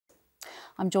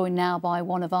I'm joined now by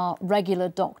one of our regular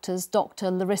doctors. Dr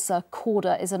Larisa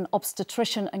Corda is an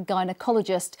obstetrician and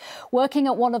gynaecologist working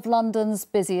at one of London's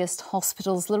busiest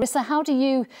hospitals. Larisa, how do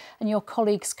you and your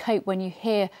colleagues cope when you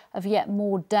hear of yet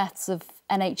more deaths of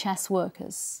NHS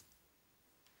workers?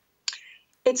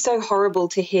 It's so horrible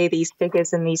to hear these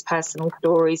figures and these personal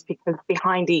stories, because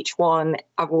behind each one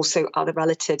are also other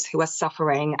relatives who are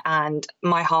suffering. And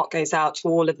my heart goes out to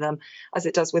all of them, as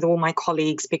it does with all my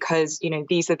colleagues, because,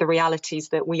 these are the realities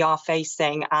that we are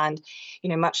facing. And,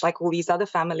 much like all these other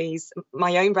families,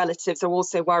 my own relatives are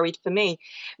also worried for me.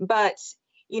 But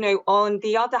on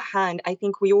the other hand, I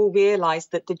think we all realise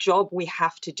that the job we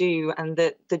have to do and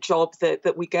that the job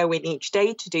that we go in each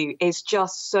day to do is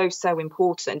just so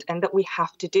important, and that we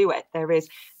have to do it. There is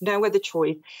no other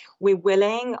choice. We're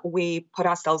willing, we put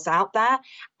ourselves out there,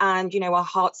 and, our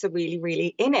hearts are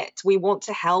really in it. We want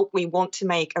to help, we want to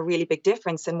make a really big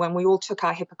difference. And when we all took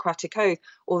our Hippocratic Oath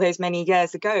all those many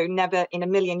years ago, never in a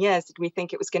million years did we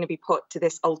think it was going to be put to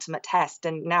this ultimate test.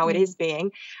 And now it is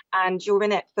being, and you're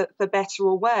in it for better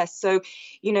or worse. So,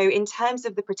 in terms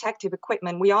of the protective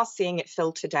equipment, we are seeing it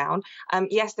filter down.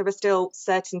 Yes, there are still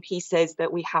certain pieces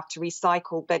that we have to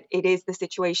recycle, but the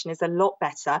situation is a lot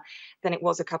better than it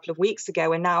was a couple of weeks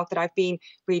ago. And now that I've been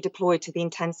redeployed to the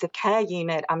intensive care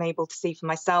unit, I'm able to see for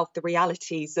myself the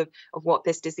realities of what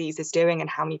this disease is doing and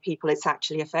how many people it's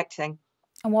actually affecting.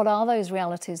 And what are those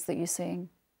realities that you're seeing?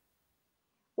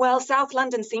 Well, South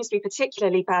London seems to be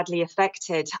particularly badly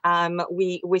affected.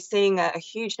 We're seeing a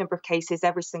huge number of cases.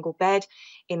 Every single bed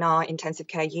in our intensive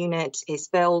care unit is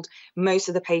filled. Most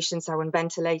of the patients are on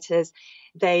ventilators.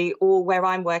 They all, where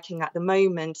I'm working at the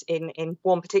moment, in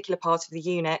one particular part of the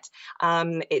unit,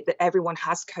 everyone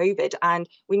has COVID. And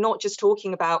we're not just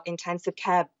talking about intensive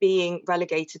care being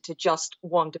relegated to just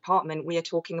one department. We are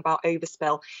talking about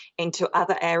overspill into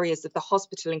other areas of the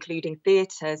hospital, including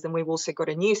theatres. And we've also got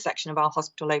a new section of our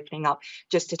hospital opening up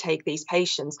just to take these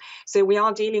patients. So we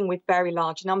are dealing with very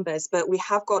large numbers, but we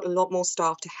have got a lot more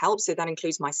staff to help. So that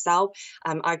includes myself.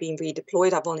 I've been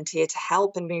redeployed. I volunteered to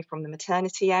help and move from the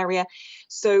maternity area.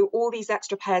 So all these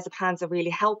extra pairs of hands are really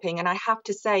helping. And I have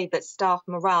to say that staff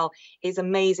morale is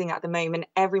amazing at the moment.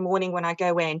 Every morning when I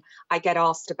go in, I get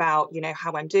asked about,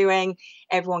 how I'm doing.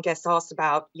 Everyone gets asked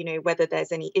about, whether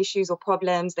there's any issues or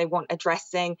problems they want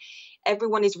addressing.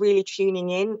 Everyone is really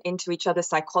tuning into each other's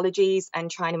psychologies and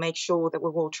trying to make sure that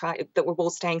we're all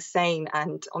staying sane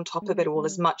and on top of it all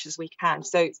as much as we can.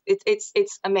 So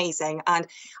it's amazing. And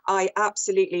I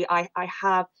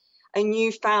have a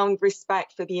newfound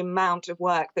respect for the amount of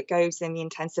work that goes in the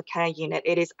intensive care unit.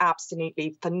 It is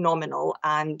absolutely phenomenal.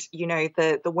 And,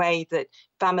 the way that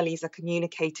families are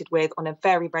communicated with on a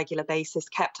very regular basis,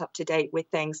 kept up to date with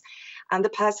things, and the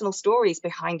personal stories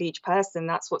behind each person,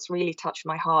 that's what's really touched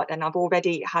my heart. And I've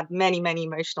already had many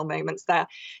emotional moments there.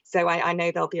 So I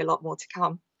know there'll be a lot more to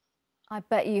come. I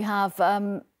bet you have.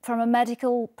 From a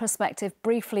medical perspective,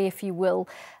 briefly, if you will,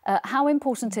 how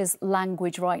important is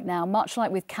language right now? Much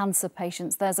like with cancer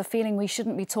patients, there's a feeling we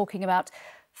shouldn't be talking about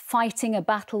fighting a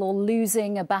battle or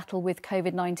losing a battle with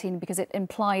COVID-19, because it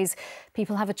implies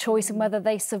people have a choice in whether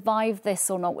they survive this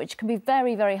or not, which can be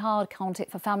very hard, can't it,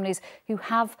 for families who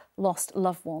have lost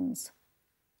loved ones?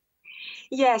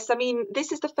 Yes, I mean,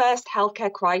 this is the first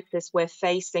healthcare crisis we're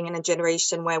facing in a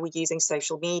generation where we're using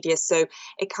social media. So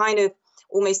it kind of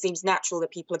almost seems natural that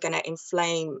people are going to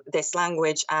inflame this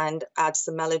language and add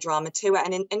some melodrama to it.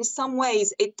 And in some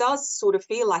ways, it does sort of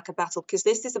feel like a battle, because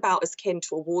this is about as kin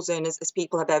to a war zone as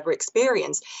people have ever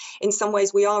experienced. In some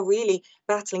ways, we are really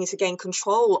battling to gain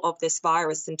control of this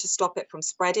virus and to stop it from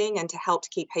spreading and to help to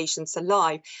keep patients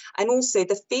alive. And also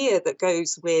the fear that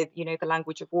goes with, the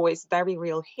language of war is very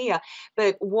real here.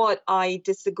 But what I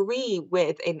disagree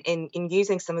with in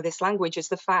using some of this language is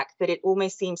the fact that it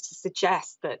almost seems to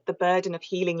suggest that the burden of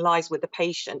healing lies with the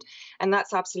patient. And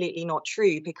that's absolutely not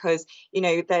true, because,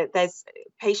 there's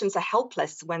patients are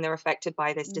helpless when they're affected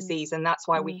by this disease. And that's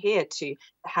why we're here to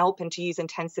help and to use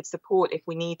intensive support if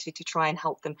we need to try and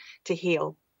help them to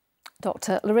heal.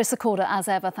 Dr Larisa Corda, as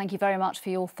ever, thank you very much for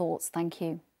your thoughts. Thank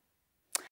you.